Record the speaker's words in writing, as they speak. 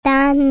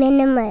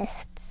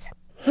minimalists.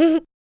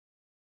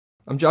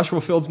 I'm Joshua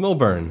Fields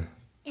Milburn.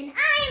 And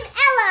I'm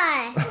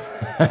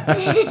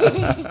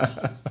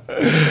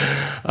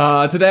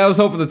Ella. Today I was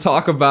hoping to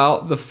talk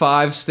about the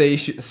five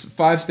stages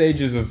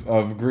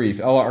of grief.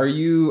 Ella, are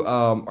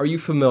you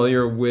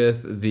familiar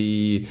with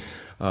the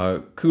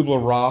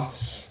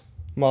Kubler-Ross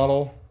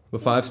model, the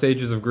 5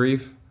 stages of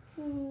grief?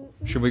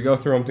 Should we go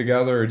through them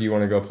together, or do you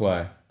want to go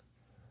play?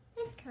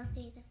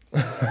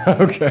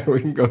 Okay,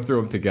 we can go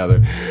through them together.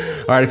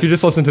 All right, if you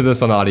just listen to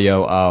this on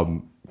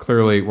audio,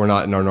 clearly we're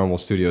not in our normal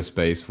studio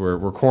space.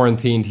 We're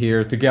quarantined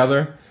here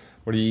together.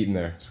 What are you eating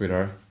there,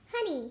 sweetheart?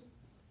 Honey.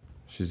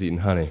 She's eating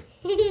honey.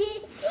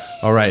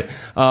 All right.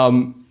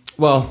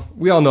 Well,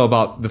 we all know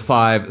about the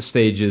 5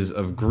 stages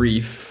of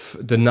grief: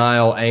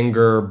 denial,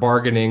 anger,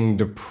 bargaining,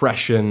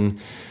 depression,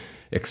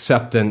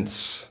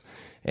 acceptance.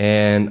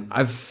 And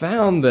I've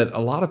found that a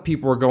lot of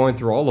people are going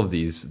through all of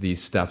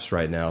these steps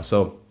right now.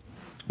 So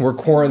we're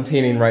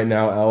quarantining right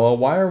now, Ella.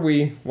 Why are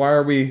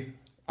we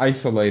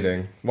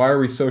isolating? Why are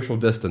we social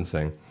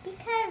distancing?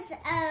 Because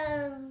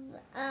of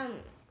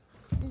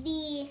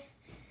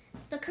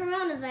the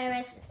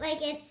coronavirus,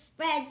 it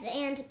spreads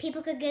and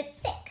people could get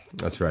sick.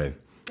 That's right.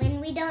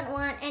 And we don't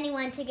want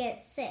anyone to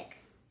get sick.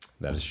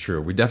 That is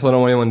true. We definitely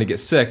don't want anyone to get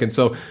sick. And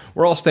so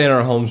we're all staying in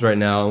our homes right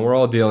now, and we're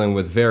all dealing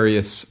with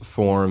various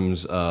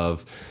forms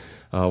of,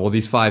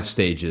 these 5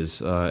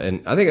 stages.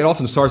 And I think it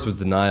often starts with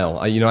denial.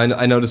 I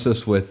noticed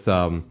this with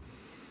all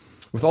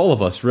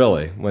of us,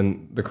 really.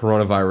 When the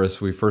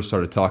coronavirus, we first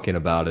started talking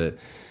about it,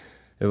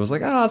 it was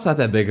like, it's not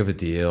that big of a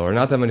deal, or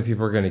not that many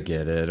people are going to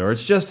get it, or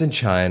it's just in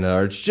China,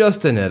 or it's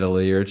just in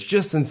Italy, or it's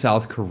just in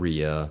South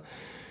Korea.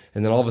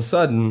 And then all of a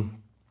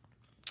sudden,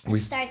 it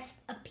starts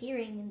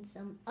appearing in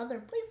some other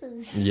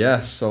places.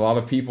 Yes, a lot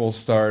of people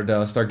start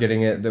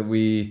getting it that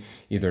we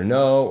either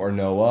know or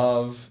know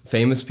of.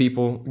 Famous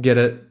people get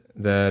it,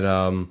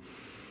 and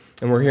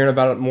we're hearing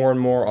about it more and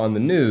more on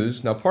the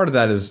news. Now, part of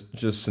that is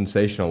just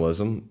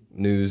sensationalism.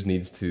 News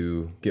needs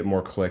to get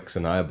more clicks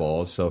and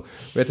eyeballs, so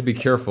we have to be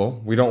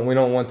careful. We don't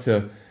want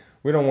to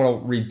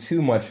read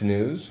too much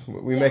news.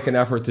 We make an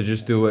effort to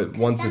just do it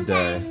once a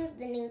day. Sometimes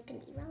the news can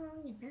be wrong.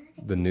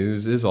 The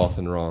news is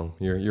often wrong.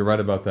 You're right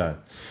about that.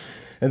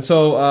 And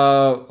so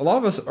a lot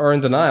of us are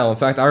in denial. In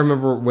fact, I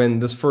remember when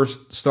this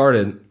first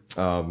started,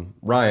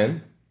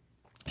 Ryan,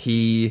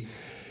 he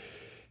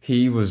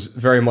was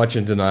very much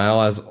in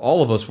denial, as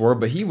all of us were,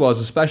 but he was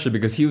especially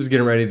because he was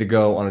getting ready to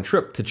go on a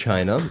trip to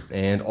China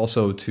and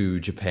also to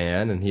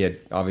Japan, and he had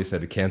obviously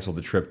had to cancel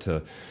the trip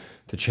to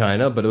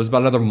China, but it was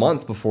about another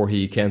month before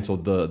he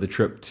canceled the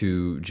trip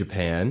to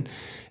Japan.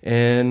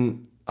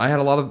 And I had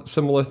a lot of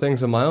similar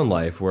things in my own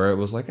life where it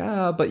was like,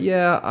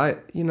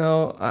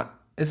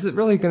 is it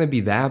really going to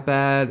be that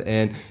bad?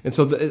 And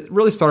so it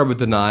really started with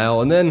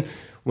denial. And then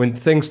when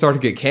things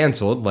started to get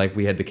canceled, like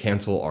we had to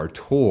cancel our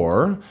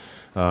tour,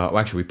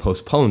 we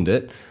postponed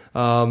it,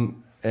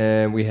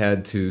 and we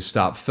had to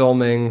stop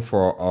filming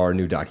for our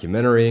new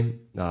documentary.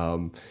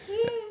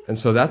 And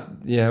so that's,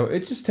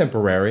 it's just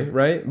temporary,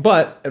 right?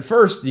 But at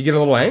first you get a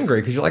little angry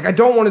because you're like, I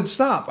don't want it to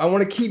stop. I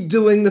want to keep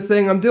doing the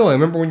thing I'm doing.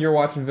 Remember when you were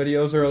watching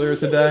videos earlier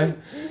today?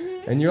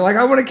 And you're like,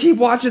 I want to keep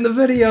watching the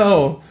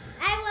video.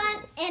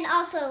 And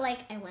also, I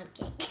want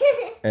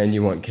cake. And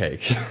you want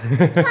cake.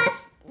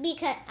 Plus,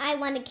 because I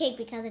wanted cake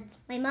because it's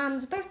my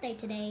mom's birthday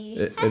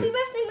today. Happy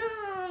birthday,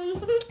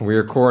 Mom! We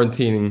are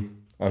quarantining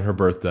on her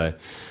birthday.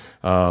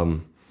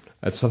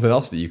 That's something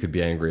else that you could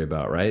be angry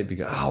about, right?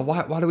 Because,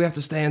 why do we have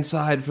to stay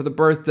inside for the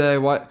birthday?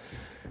 What?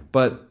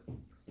 But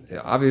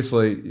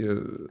obviously,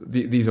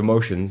 these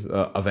emotions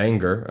of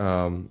anger,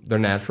 they're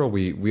natural.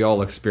 We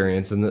all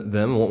experience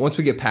them. Once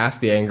we get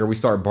past the anger, we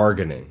start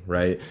bargaining,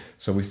 right?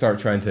 So we start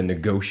trying to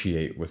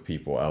negotiate with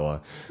people,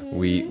 Ella.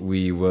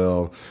 We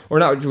will, or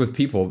not with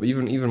people, but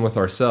even with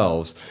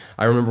ourselves.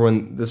 I remember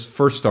when this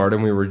first started,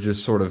 and we were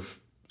just sort of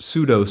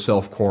pseudo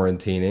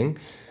self-quarantining.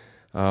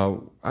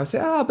 I say,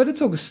 but it's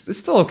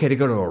still okay to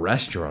go to a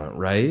restaurant,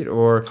 right?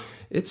 Or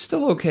it's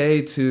still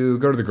okay to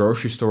go to the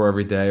grocery store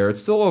every day, or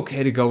it's still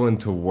okay to go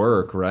into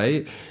work,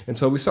 right? And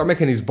so we start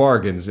making these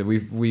bargains.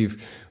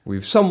 We've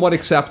somewhat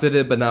accepted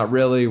it, but not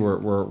really.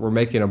 We're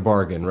making a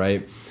bargain,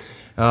 right?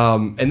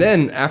 And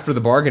then after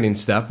the bargaining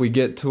step, we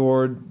get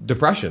toward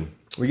depression.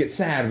 We get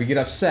sad, we get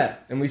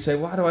upset, and we say,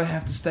 why do I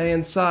have to stay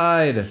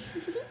inside?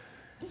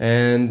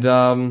 And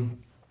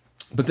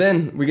but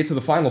then we get to the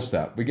final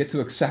step. We get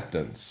to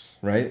acceptance,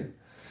 right?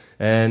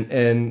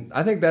 And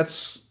I think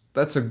that's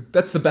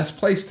the best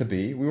place to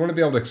be. We want to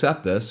be able to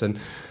accept this. And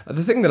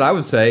the thing that I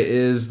would say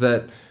is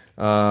that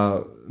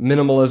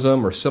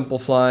minimalism or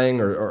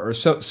simplifying or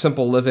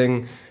simple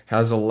living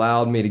has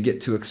allowed me to get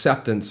to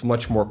acceptance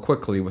much more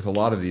quickly with a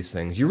lot of these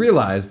things. You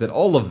realize that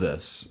all of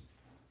this,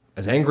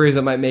 as angry as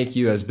it might make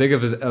you, as big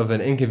of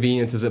an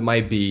inconvenience as it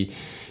might be,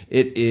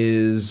 it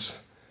is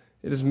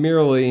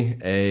merely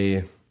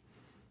a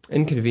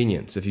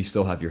inconvenience if you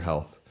still have your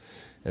health.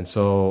 And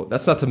so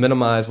that's not to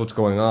minimize what's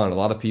going on. A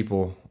lot of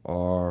people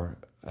are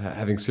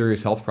having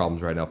serious health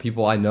problems right now.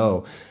 People I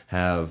know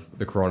have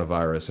the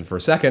coronavirus. And for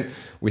a second,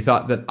 we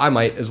thought that I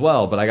might as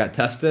well, but I got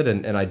tested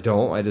and I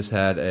don't. I just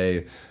had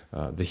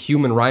the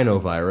human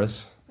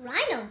rhinovirus.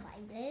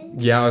 Rhinovirus?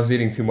 Yeah, I was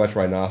eating too much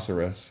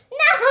rhinoceros.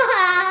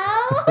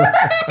 No!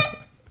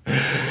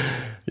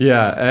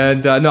 Yeah,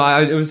 and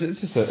no,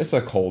 it's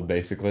a cold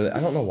basically. I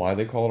don't know why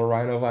they call it a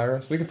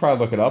rhinovirus. We could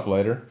probably look it up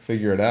later,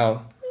 figure it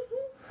out.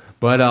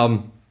 But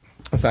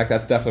in fact,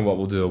 that's definitely what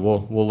we'll do.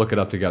 We'll look it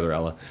up together,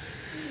 Ella.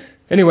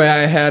 Anyway,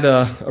 I had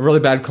a really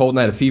bad cold and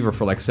I had a fever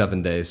for like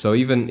 7 days. So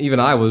even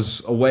I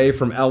was away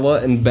from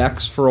Ella and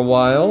Bex for a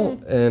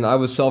while, and I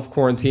was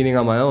self-quarantining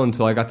on my own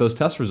until I got those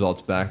test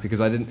results back,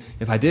 because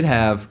if I did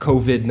have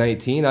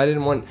COVID-19, I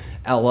didn't want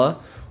Ella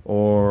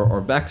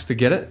or Bex to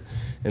get it.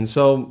 And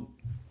so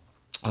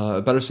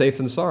better safe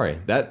than sorry.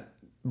 That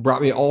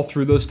brought me all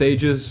through those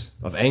stages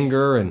of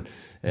anger and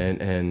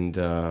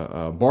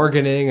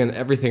bargaining and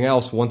everything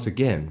else once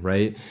again,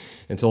 right?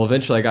 Until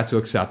eventually I got to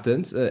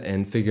acceptance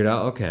and figured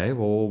out, okay,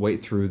 well, we'll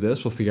wait through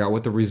this. We'll figure out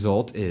what the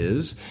result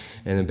is.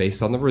 And then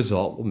based on the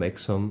result, we'll make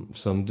some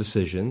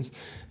decisions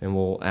and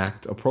we'll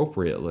act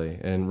appropriately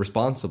and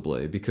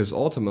responsibly, because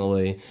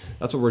ultimately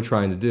that's what we're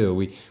trying to do.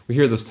 We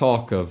hear this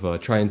talk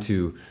of trying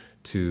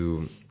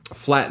to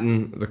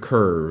flatten the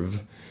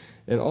curve.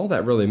 And all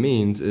that really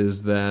means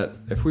is that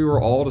if we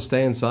were all to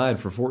stay inside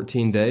for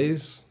 14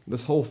 days,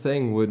 this whole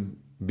thing would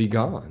be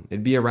gone.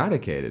 It'd be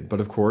eradicated.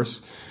 But of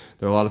course,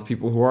 there are a lot of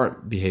people who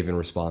aren't behaving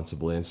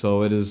responsibly. And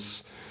so it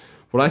is,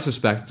 what I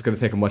suspect, it's going to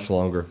take much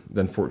longer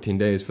than 14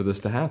 days for this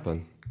to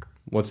happen.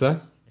 What's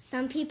that?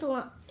 Some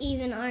people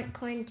even aren't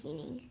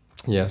quarantining.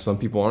 Yeah, some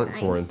people aren't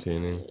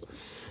quarantining.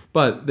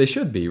 But they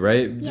should be,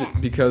 right? Yeah.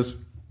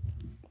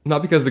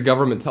 Not because the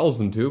government tells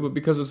them to, but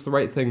because it's the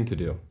right thing to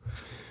do.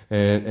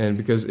 And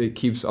because it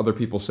keeps other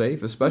people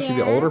safe, especially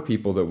the older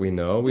people that we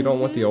know. We don't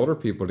want the older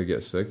people to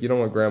get sick. You don't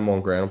want grandma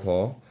and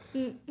grandpa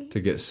to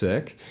get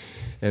sick.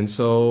 And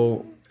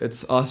so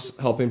it's us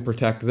helping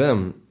protect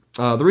them.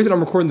 The reason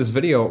I'm recording this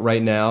video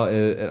right now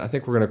is, and I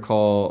think we're going to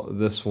call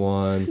this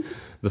one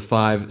the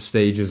 5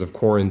 stages of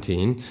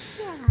quarantine.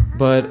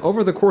 But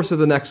over the course of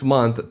the next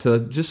month, to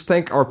just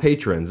thank our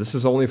patrons, this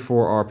is only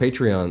for our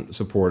Patreon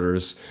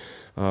supporters,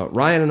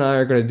 Ryan and I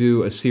are going to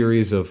do a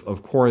series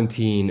of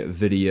quarantine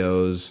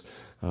videos.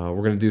 We're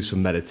going to do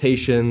some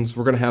meditations.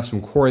 We're going to have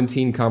some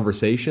quarantine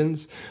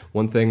conversations.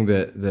 One thing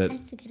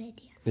that's a good idea.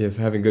 Is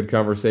having good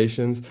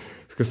conversations,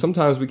 because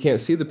sometimes we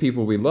can't see the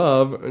people we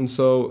love, and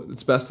so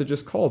it's best to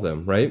just call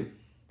them, right?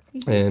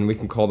 And we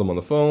can call them on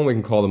the phone. We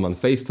can call them on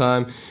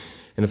FaceTime.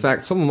 And in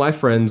fact, some of my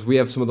friends, we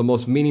have some of the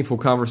most meaningful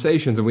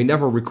conversations, and we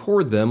never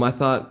record them. I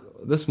thought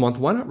this month,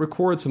 why not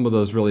record some of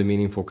those really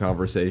meaningful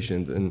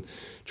conversations and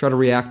try to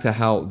react to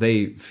how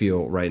they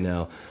feel right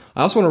now.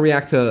 I also want to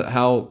react to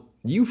how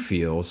you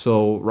feel.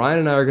 So Ryan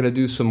and I are going to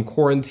do some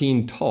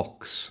quarantine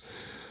talks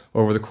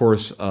over the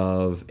course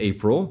of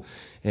April,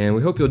 and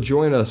we hope you'll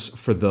join us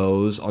for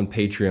those on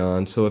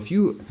Patreon. So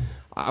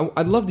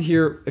I'd love to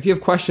hear, if you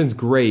have questions,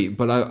 great,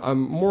 but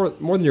I'm more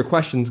than your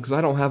questions, because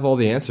I don't have all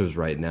the answers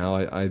right now.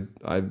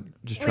 I'm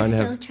just trying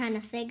We're still trying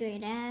to figure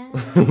it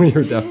out. We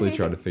are definitely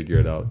trying to figure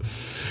it out.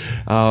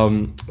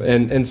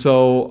 And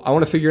so I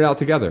want to figure it out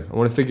together. I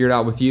want to figure it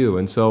out with you.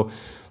 And so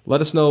let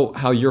us know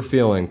how you're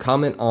feeling.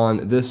 Comment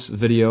on this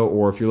video,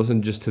 or if you're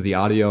listening just to the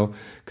audio,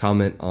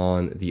 comment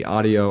on the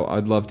audio.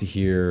 I'd love to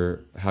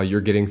hear how you're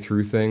getting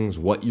through things,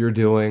 what you're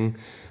doing,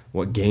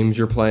 what games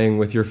you're playing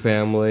with your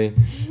family.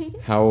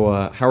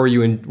 How are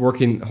you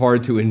working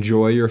hard to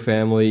enjoy your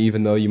family,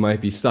 even though you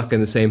might be stuck in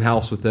the same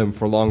house with them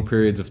for long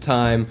periods of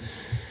time?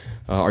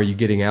 Are you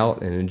getting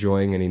out and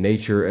enjoying any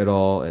nature at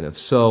all? And if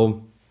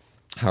so,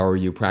 how are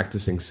you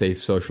practicing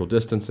safe social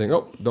distancing?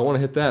 Oh, don't want to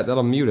hit that.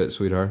 That'll mute it,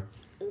 sweetheart.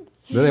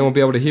 Then they won't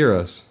be able to hear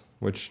us,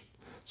 which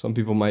some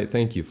people might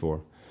thank you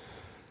for.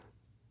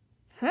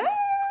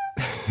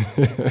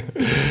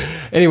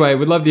 Anyway,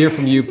 we'd love to hear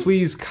from you.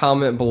 Please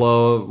comment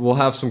below. We'll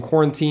have some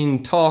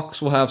quarantine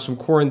talks. We'll have some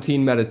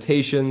quarantine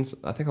meditations.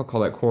 I think I'll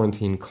call that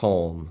quarantine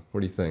calm.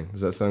 What do you think?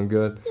 Does that sound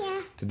good?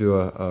 Yeah. To do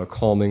a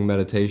calming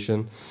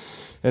meditation.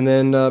 And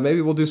then maybe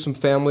we'll do some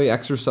family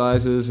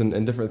exercises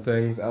and different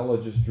things.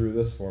 Ella just drew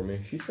this for me.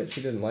 She said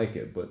she didn't like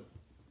it, but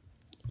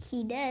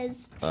He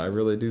does. I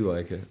really do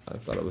like it. I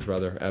thought it was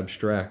rather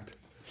abstract.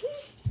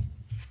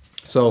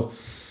 So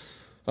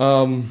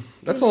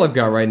that's all I've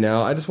got right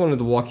now. I just wanted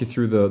to walk you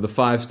through the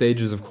 5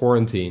 stages of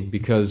quarantine,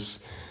 because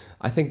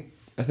I think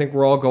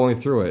we're all going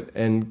through it.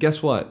 And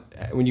guess what?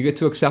 When you get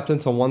to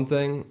acceptance on one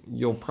thing,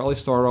 you'll probably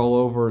start all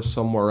over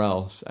somewhere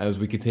else as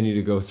we continue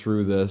to go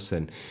through this.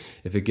 And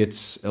if it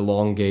gets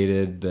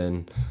elongated,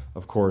 then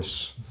of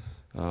course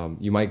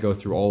you might go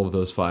through all of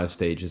those 5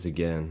 stages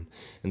again.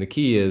 And the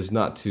key is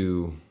not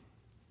to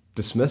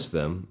dismiss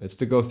them. It's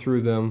to go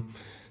through them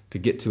to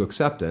get to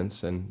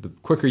acceptance. And the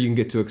quicker you can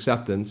get to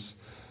acceptance,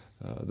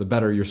 the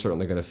better you're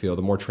certainly going to feel,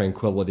 the more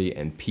tranquility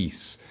and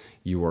peace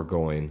you are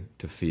going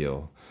to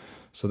feel.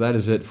 So that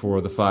is it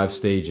for the 5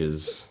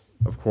 stages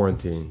of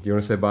quarantine. Do you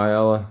want to say bye,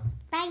 Ella?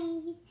 Bye.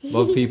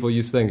 Love people,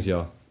 use things,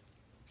 y'all.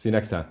 See you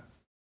next time.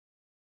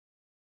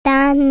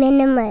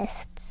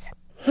 minimalists.